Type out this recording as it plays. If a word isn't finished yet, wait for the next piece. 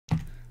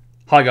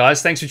Hi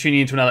guys, thanks for tuning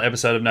in to another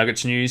episode of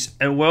Nuggets News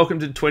and welcome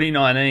to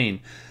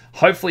 2019.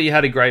 Hopefully you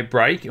had a great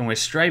break and we're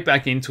straight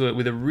back into it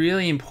with a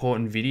really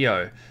important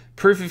video.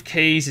 Proof of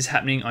keys is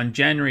happening on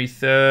January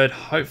 3rd.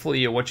 Hopefully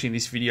you're watching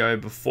this video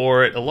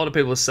before it. A lot of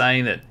people are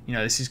saying that,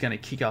 this is going to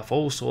kick off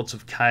all sorts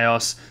of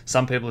chaos.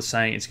 Some people are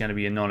saying it's going to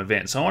be a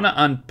non-event. So I want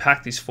to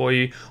unpack this for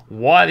you,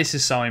 why this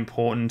is so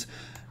important.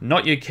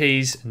 Not your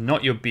keys,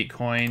 not your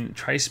Bitcoin.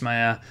 Trace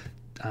Mayer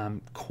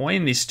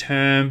coined this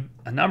term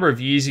a number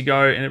of years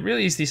ago, and it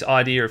really is this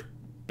idea of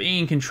being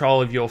in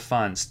control of your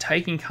funds,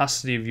 taking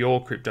custody of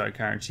your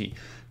cryptocurrency.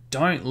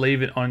 Don't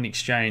leave it on an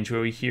exchange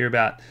where we hear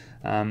about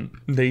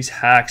these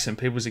hacks and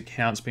people's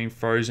accounts being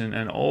frozen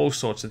and all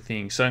sorts of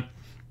things. So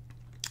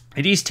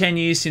it is 10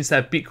 years since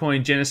that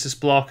Bitcoin Genesis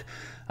block.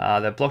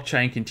 That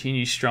blockchain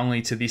continues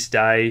strongly to this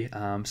day.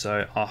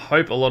 So I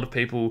hope a lot of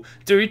people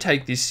do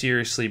take this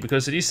seriously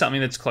because it is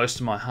something that's close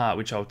to my heart,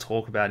 which I'll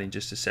talk about in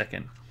just a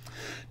second.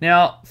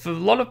 Now, for a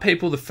lot of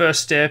people, the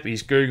first step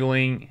is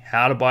Googling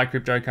how to buy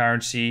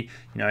cryptocurrency.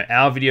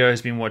 Our video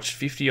has been watched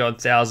 50-odd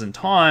thousand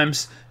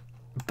times,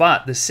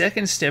 but the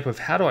second step of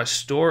how do I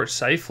store it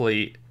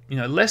safely,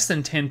 less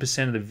than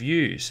 10% of the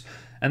views.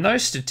 And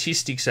those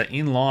statistics are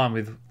in line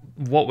with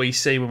what we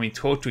see when we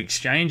talk to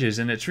exchanges,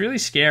 and it's really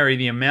scary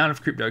the amount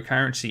of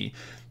cryptocurrency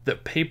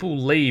that people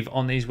leave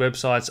on these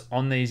websites,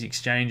 on these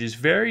exchanges.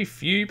 Very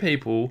few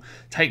people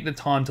take the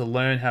time to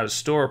learn how to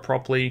store it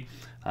properly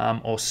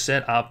or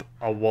set up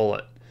a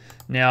wallet.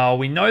 Now,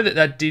 we know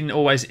that didn't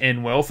always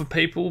end well for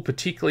people,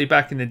 particularly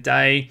back in the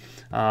day.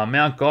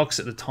 Mt. Gox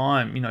at the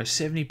time,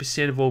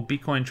 70% of all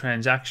Bitcoin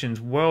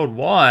transactions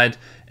worldwide,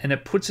 and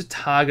it puts a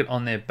target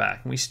on their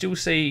back. And we still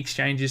see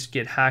exchanges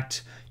get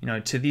hacked,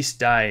 to this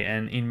day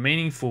and in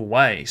meaningful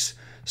ways.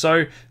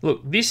 So,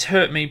 look, this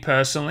hurt me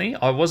personally.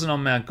 I wasn't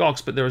on Mt.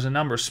 Gox, but there was a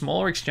number of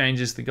smaller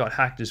exchanges that got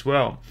hacked as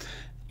well.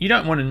 You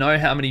don't want to know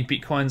how many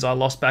Bitcoins I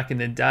lost back in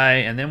the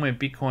day, and then when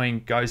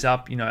Bitcoin goes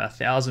up,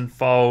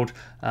 1,000-fold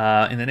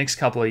in the next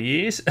couple of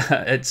years,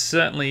 it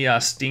certainly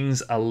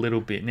stings a little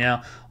bit.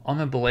 Now,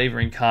 I'm a believer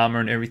in karma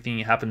and everything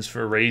happens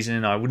for a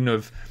reason. I wouldn't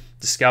have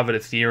discovered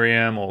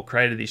Ethereum or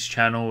created this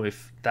channel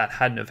if that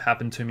hadn't have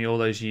happened to me all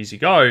those years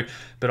ago.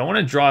 But I want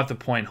to drive the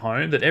point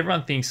home that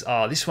everyone thinks,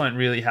 oh, this won't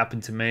really happen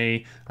to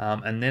me.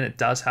 And then it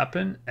does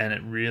happen, and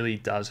it really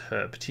does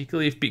hurt,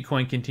 particularly if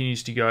Bitcoin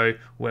continues to go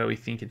where we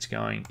think it's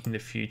going in the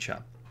future.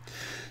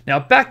 Now,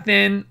 back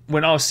then,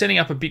 when I was setting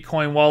up a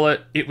Bitcoin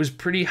wallet, it was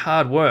pretty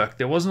hard work.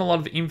 There wasn't a lot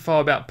of info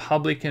about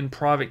public and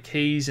private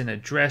keys and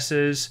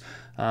addresses.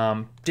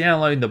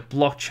 Downloading the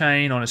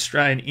blockchain on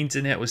Australian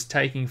internet was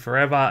taking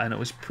forever, and it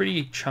was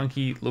pretty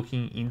chunky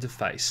looking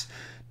interface.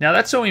 Now,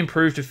 that's all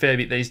improved a fair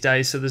bit these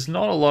days, so there's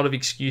not a lot of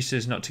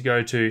excuses not to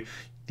go to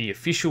the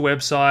official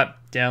website,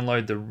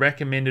 download the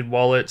recommended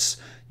wallets.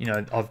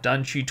 I've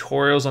done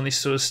tutorials on this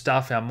sort of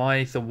stuff. Our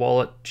MyEther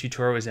wallet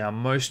tutorial is our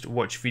most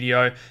watched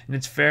video, and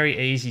it's very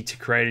easy to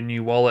create a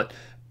new wallet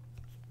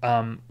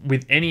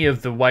with any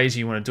of the ways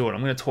you want to do it.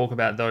 I'm going to talk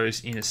about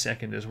those in a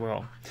second as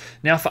well.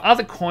 Now, for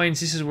other coins,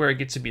 this is where it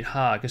gets a bit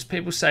hard because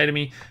people say to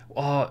me,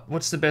 oh,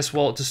 what's the best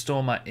wallet to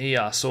store my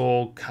EOS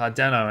or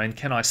Cardano, and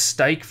can I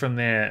stake from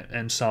there,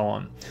 and so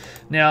on.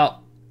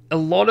 Now, a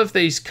lot of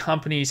these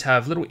companies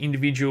have little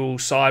individual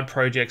side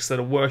projects that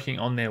are working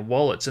on their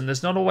wallets, and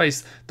there's not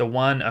always the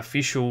one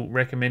official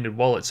recommended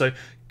wallet. So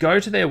go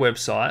to their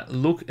website,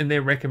 look in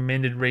their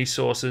recommended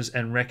resources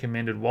and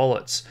recommended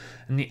wallets.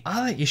 And the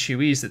other issue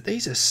is that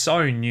these are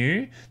so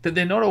new that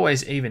they're not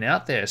always even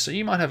out there. So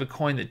you might have a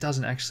coin that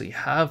doesn't actually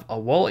have a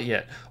wallet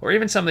yet, or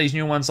even some of these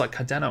new ones like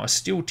Cardano are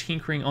still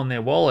tinkering on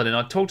their wallet. And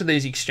I talk to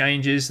these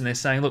exchanges and they're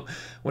saying, look,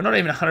 we're not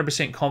even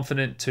 100%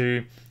 confident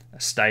to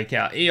stake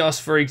our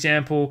EOS, for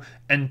example,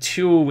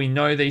 until we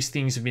know these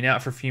things have been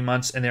out for a few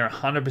months and they're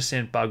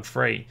 100% bug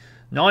free.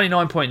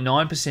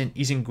 99.9%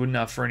 isn't good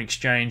enough for an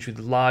exchange with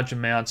large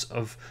amounts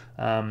of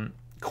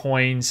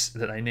coins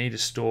that they need to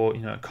store,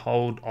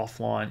 cold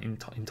offline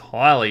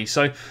entirely.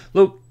 So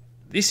look,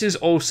 this is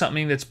all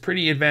something that's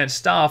pretty advanced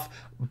stuff,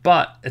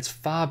 but it's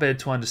far better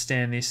to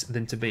understand this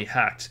than to be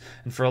hacked.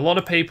 And for a lot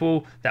of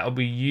people, that will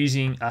be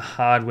using a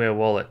hardware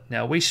wallet.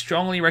 Now, we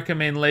strongly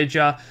recommend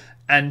Ledger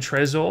and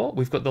Trezor.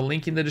 We've got the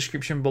link in the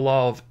description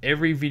below of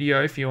every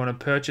video if you want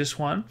to purchase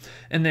one,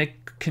 and they're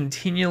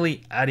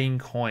continually adding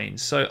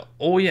coins. So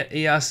all your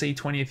ERC20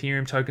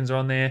 Ethereum tokens are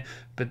on there,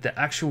 but the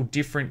actual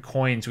different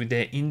coins with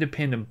their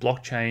independent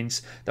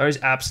blockchains, those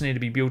apps need to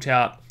be built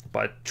out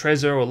by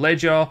Trezor or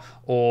Ledger,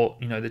 or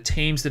the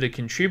teams that are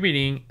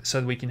contributing,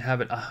 so that we can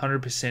have it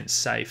 100%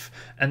 safe.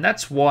 And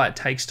that's why it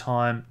takes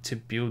time to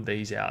build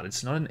these out.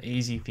 It's not an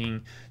easy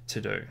thing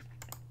to do.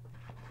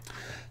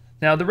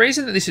 Now, the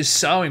reason that this is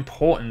so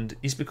important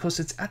is because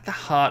it's at the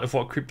heart of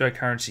what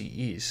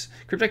cryptocurrency is.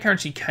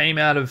 Cryptocurrency came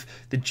out of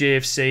the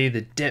GFC,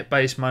 the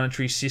debt-based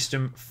monetary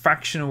system,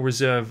 fractional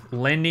reserve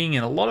lending,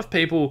 and a lot of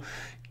people,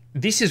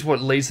 this is what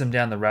leads them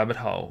down the rabbit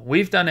hole.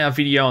 We've done our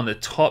video on the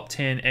top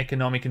 10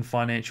 economic and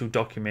financial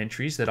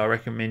documentaries that I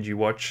recommend you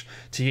watch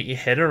to get your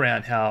head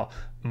around how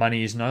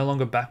money is no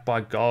longer backed by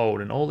gold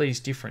and all these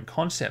different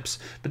concepts.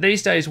 But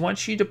these days,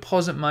 once you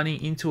deposit money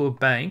into a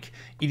bank,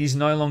 it is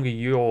no longer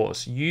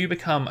yours. You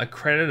become a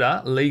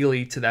creditor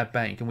legally to that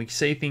bank. And we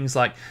see things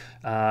like,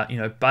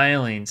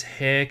 bail-ins,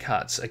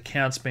 haircuts,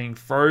 accounts being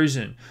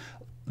frozen,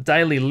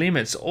 daily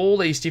limits, all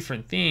these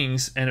different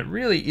things, and it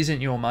really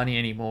isn't your money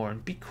anymore.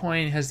 And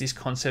Bitcoin has this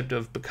concept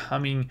of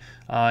becoming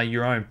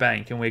your own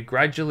bank, and we're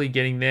gradually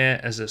getting there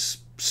as a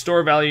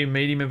store of value,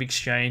 medium of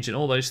exchange, and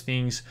all those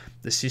things.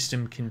 The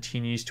system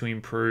continues to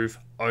improve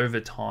over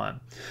time.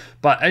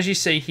 But as you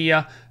see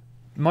here,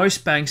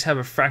 most banks have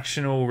a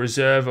fractional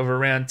reserve of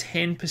around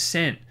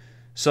 10%.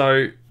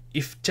 So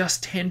if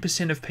just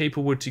 10% of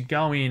people were to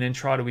go in and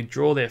try to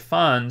withdraw their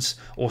funds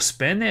or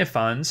spend their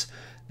funds,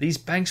 these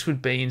banks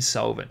would be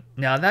insolvent.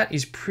 Now that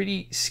is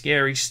pretty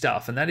scary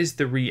stuff, and that is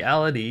the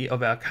reality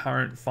of our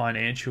current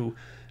financial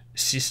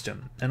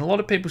system. And a lot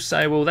of people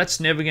say, well, that's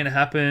never going to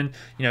happen.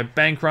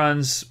 Bank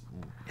runs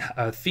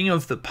a thing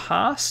of the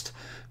past,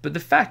 but the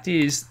fact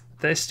is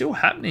they're still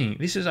happening.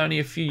 This was only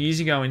a few years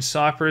ago in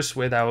Cyprus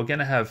where they were going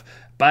to have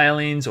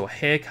bail-ins or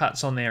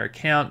haircuts on their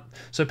account.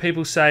 So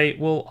people say,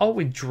 well, I'll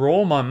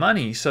withdraw my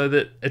money so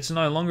that it's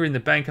no longer in the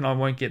bank and I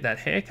won't get that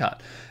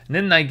haircut. And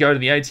then they go to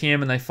the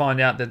ATM and they find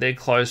out that they're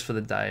closed for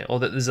the day, or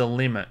that there's a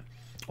limit,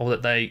 or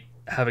that they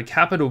have a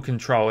capital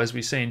control, as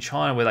we see in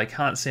China, where they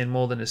can't send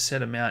more than a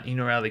set amount in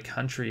or out of the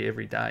country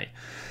every day.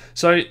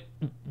 So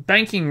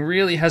banking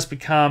really has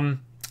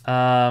become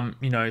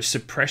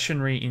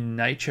suppressionary in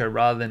nature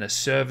rather than a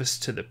service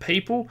to the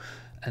people.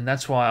 And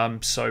that's why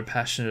I'm so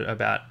passionate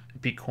about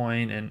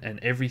Bitcoin and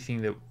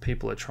everything that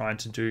people are trying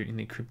to do in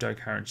the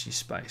cryptocurrency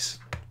space.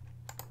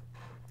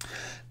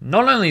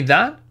 Not only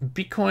that,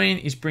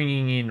 Bitcoin is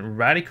bringing in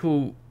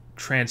radical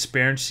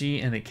transparency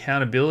and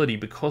accountability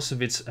because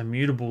of its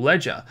immutable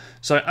ledger.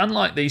 So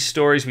unlike these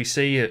stories we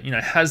see,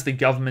 has the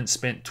government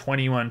spent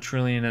 $21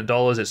 trillion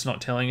it's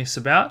not telling us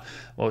about?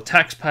 Well,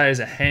 taxpayers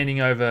are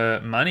handing over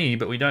money,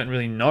 but we don't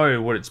really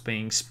know what it's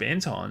being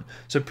spent on.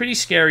 So pretty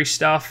scary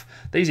stuff.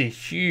 These are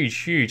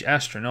huge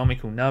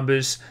astronomical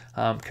numbers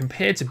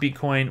compared to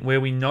Bitcoin,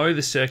 where we know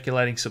the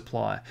circulating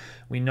supply.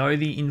 We know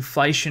the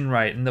inflation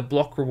rate, and the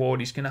block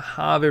reward is going to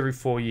halve every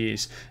 4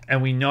 years.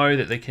 And we know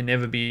that there can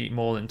never be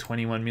more than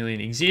 21 million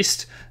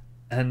exist.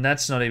 And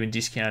that's not even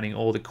discounting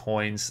all the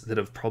coins that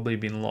have probably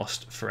been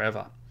lost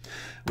forever.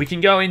 We can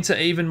go into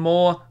even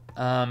more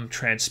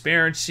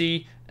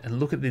transparency and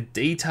look at the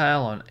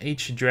detail on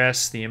each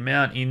address, the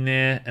amount in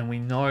there, and we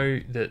know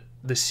that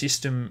the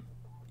system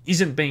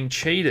isn't being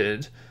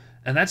cheated.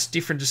 And that's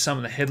different to some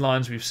of the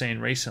headlines we've seen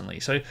recently.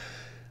 So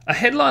a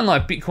headline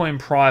like Bitcoin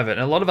private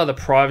and a lot of other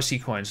privacy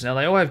coins, now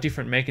they all have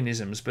different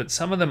mechanisms, but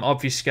some of them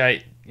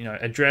obfuscate,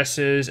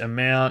 addresses,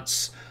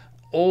 amounts,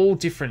 all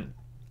different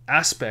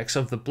aspects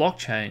of the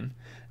blockchain.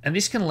 And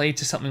this can lead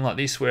to something like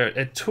this, where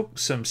it took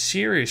some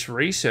serious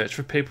research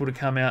for people to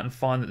come out and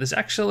find that there's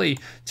actually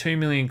 2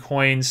 million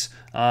coins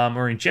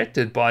were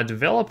injected by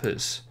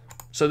developers.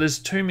 So there's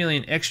 2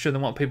 million extra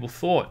than what people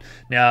thought.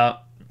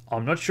 Now,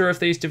 I'm not sure if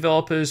these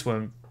developers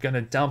were going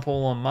to dump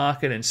all on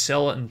market and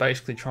sell it and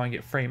basically try and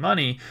get free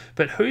money,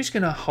 but who's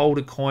going to hold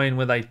a coin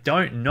where they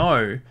don't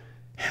know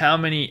how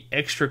many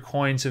extra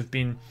coins have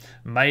been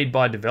made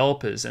by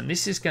developers? And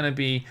this is going to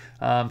be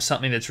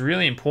something that's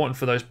really important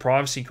for those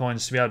privacy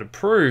coins to be able to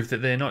prove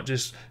that they're not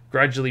just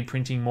gradually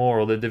printing more,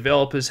 or the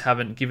developers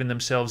haven't given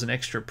themselves an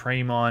extra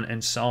pre-mine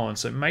and so on.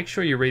 So make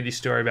sure you read this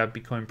story about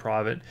Bitcoin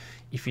private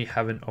if you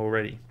haven't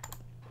already.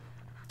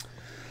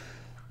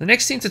 The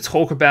next thing to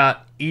talk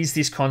about is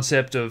this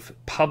concept of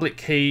public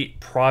key,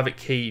 private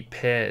key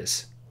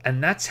pairs.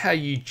 And that's how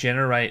you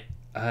generate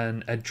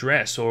an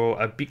address,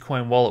 or a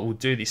Bitcoin wallet will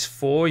do this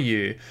for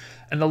you.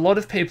 And a lot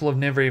of people have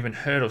never even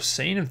heard or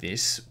seen of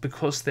this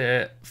because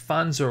their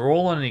funds are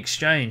all on an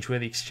exchange where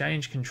the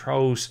exchange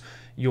controls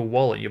your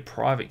wallet, your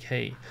private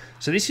key.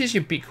 So this is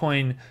your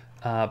Bitcoin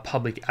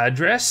public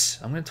address.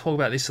 I'm going to talk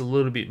about this a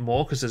little bit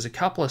more because there's a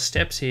couple of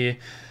steps here.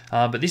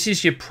 But this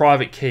is your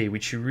private key,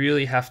 which you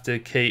really have to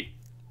keep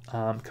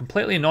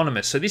completely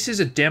anonymous. So this is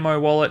a demo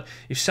wallet.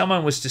 If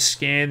someone was to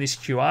scan this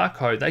QR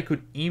code, they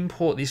could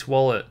import this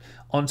wallet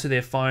onto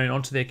their phone,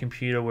 onto their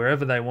computer,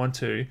 wherever they want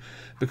to,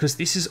 because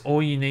this is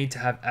all you need to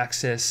have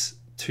access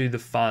to the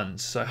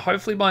funds. So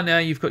hopefully by now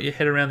you've got your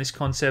head around this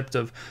concept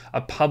of a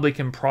public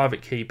and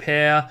private key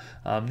pair.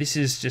 This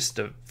is just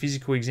a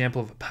physical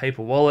example of a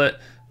paper wallet,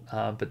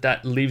 but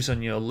that lives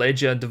on your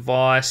ledger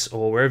device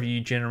or wherever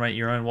you generate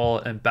your own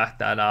wallet and back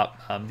that up.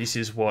 This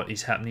is what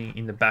is happening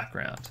in the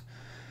background.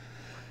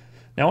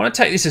 Now I want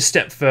to take this a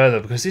step further,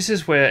 because this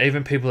is where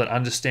even people that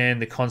understand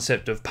the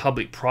concept of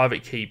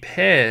public-private key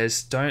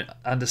pairs don't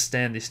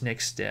understand this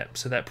next step.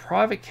 So that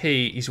private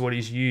key is what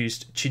is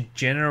used to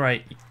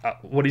generate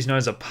what is known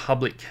as a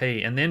public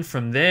key. And then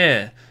from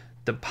there,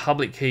 the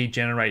public key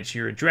generates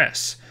your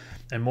address.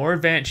 And more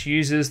advanced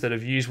users that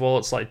have used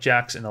wallets like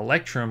Jax and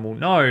Electrum will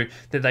know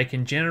that they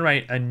can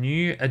generate a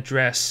new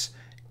address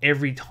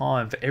every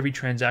time for every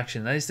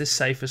transaction. That is the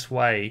safest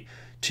way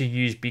to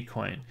use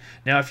Bitcoin.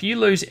 Now, if you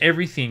lose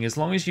everything, as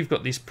long as you've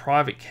got this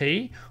private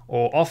key,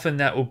 or often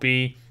that will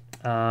be,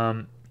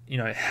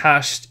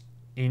 hashed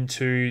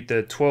into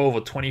the 12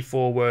 or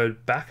 24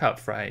 word backup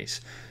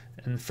phrase.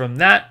 And from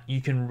that, you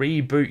can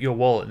reboot your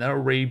wallet. And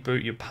that'll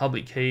reboot your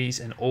public keys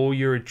and all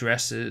your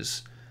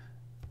addresses.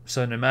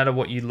 So no matter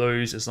what you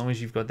lose, as long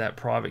as you've got that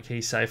private key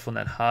safe on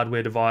that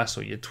hardware device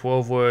or your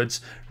 12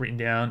 words written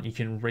down, you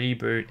can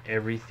reboot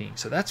everything.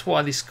 So that's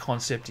why this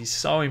concept is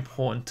so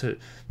important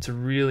to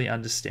really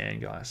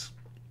understand, guys.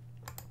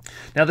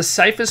 Now, the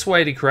safest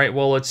way to create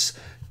wallets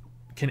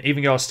can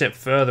even go a step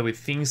further with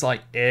things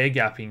like air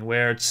gapping,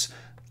 where it's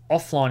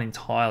offline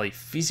entirely,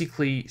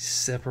 physically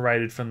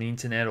separated from the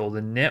internet or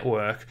the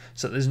network,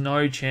 so there's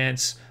no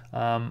chance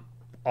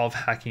of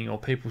hacking or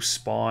people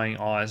spying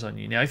eyes on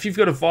you. Now, if you've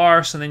got a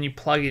virus and then you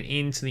plug it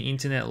into the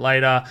internet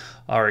later,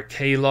 or a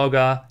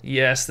keylogger,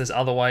 yes, there's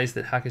other ways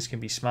that hackers can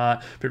be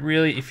smart, but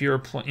really, if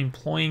you're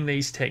employing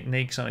these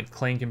techniques on a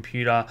clean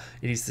computer,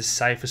 it is the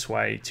safest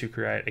way to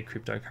create a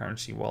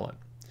cryptocurrency wallet.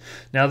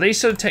 Now, these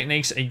sort of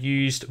techniques are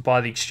used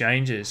by the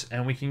exchanges,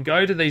 and we can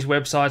go to these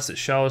websites that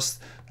show us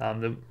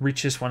the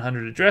richest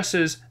 100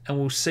 addresses, and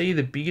we'll see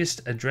the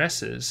biggest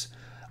addresses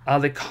are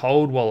the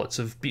cold wallets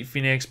of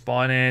Bitfinex,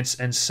 Binance,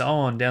 and so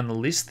on down the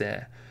list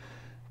there.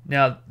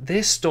 Now,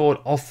 they're stored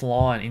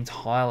offline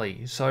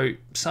entirely, so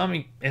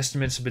some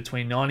estimates are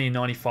between 90 and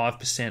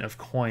 95% of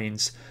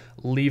coins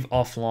live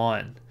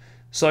offline.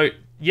 So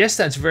yes,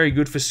 that's very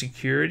good for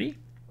security,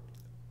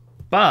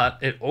 but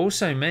it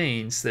also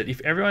means that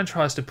if everyone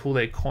tries to pull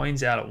their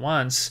coins out at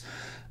once,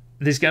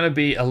 there's going to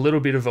be a little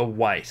bit of a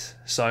wait.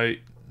 So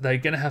they're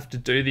going to have to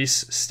do this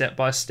step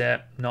by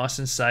step, nice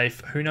and safe.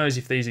 Who knows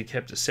if these are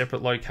kept at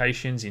separate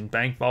locations in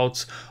bank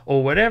vaults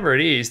or whatever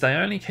it is. They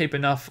only keep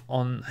enough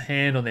on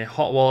hand on their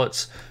hot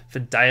wallets for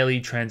daily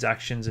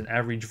transactions and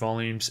average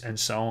volumes and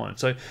so on.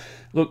 So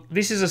look,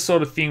 this is a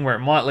sort of thing where it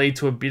might lead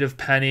to a bit of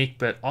panic,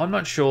 but I'm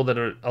not sure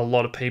that a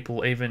lot of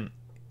people even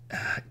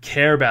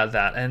care about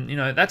that. And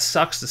that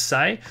sucks to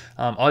say.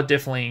 I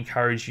definitely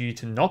encourage you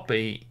to not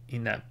be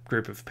in that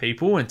group of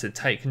people and to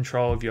take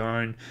control of your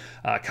own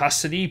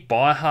custody.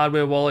 Buy a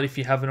hardware wallet if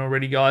you haven't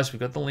already, guys. We've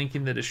got the link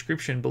in the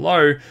description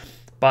below,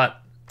 but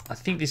I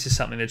think this is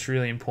something that's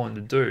really important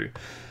to do,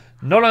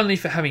 not only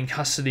for having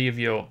custody of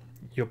your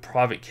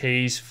private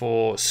keys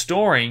for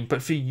storing,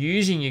 but for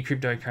using your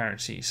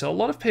cryptocurrency. So a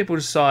lot of people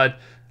decide,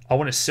 I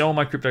want to sell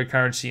my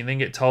cryptocurrency, and then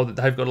get told that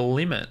they've got a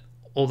limit,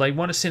 or they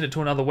want to send it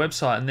to another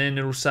website, and then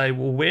it'll say,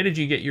 well, where did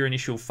you get your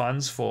initial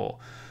funds for?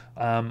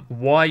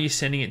 Why are you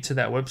sending it to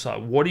that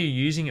website? What are you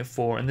using it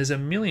for? And there's a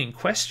million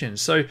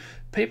questions. So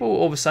people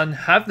all of a sudden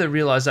have the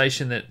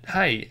realization that,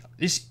 hey,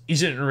 this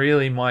isn't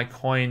really my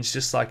coins,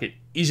 just like it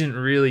isn't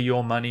really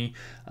your money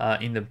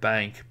in the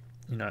bank.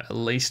 At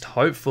least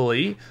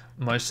hopefully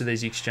most of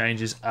these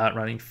exchanges aren't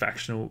running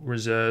fractional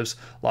reserves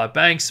like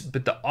banks,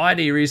 but the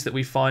idea is that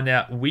we find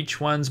out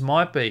which ones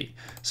might be.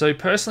 So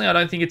personally, I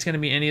don't think it's going to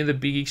be any of the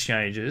big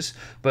exchanges,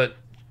 but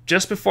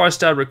just before I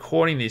started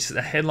recording this,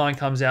 the headline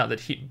comes out that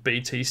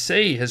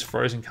BTC has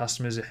frozen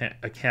customers'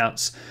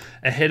 accounts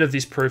ahead of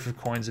this proof of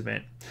coins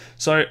event.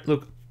 So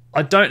look,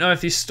 I don't know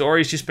if this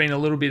story has just been a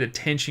little bit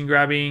attention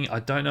grabbing. I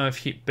don't know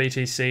if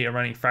BTC are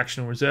running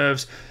fractional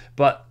reserves,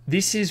 but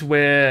this is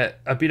where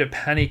a bit of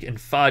panic and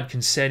FUD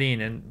can set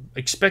in, and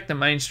expect the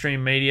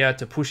mainstream media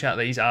to push out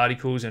these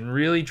articles and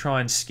really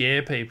try and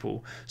scare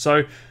people.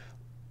 So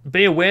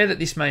be aware that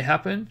this may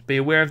happen. Be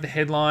aware of the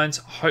headlines.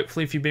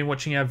 Hopefully, if you've been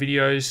watching our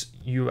videos,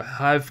 you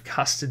have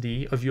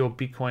custody of your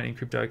Bitcoin and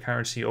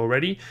cryptocurrency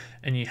already,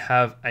 and you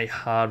have a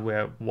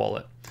hardware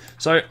wallet.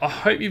 So I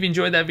hope you've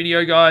enjoyed that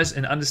video, guys,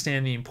 and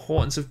understand the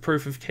importance of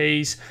proof of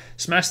keys.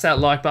 Smash that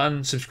like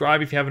button,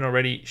 subscribe if you haven't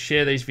already,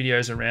 share these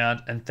videos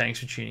around, and thanks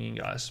for tuning in,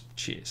 guys.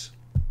 Cheers.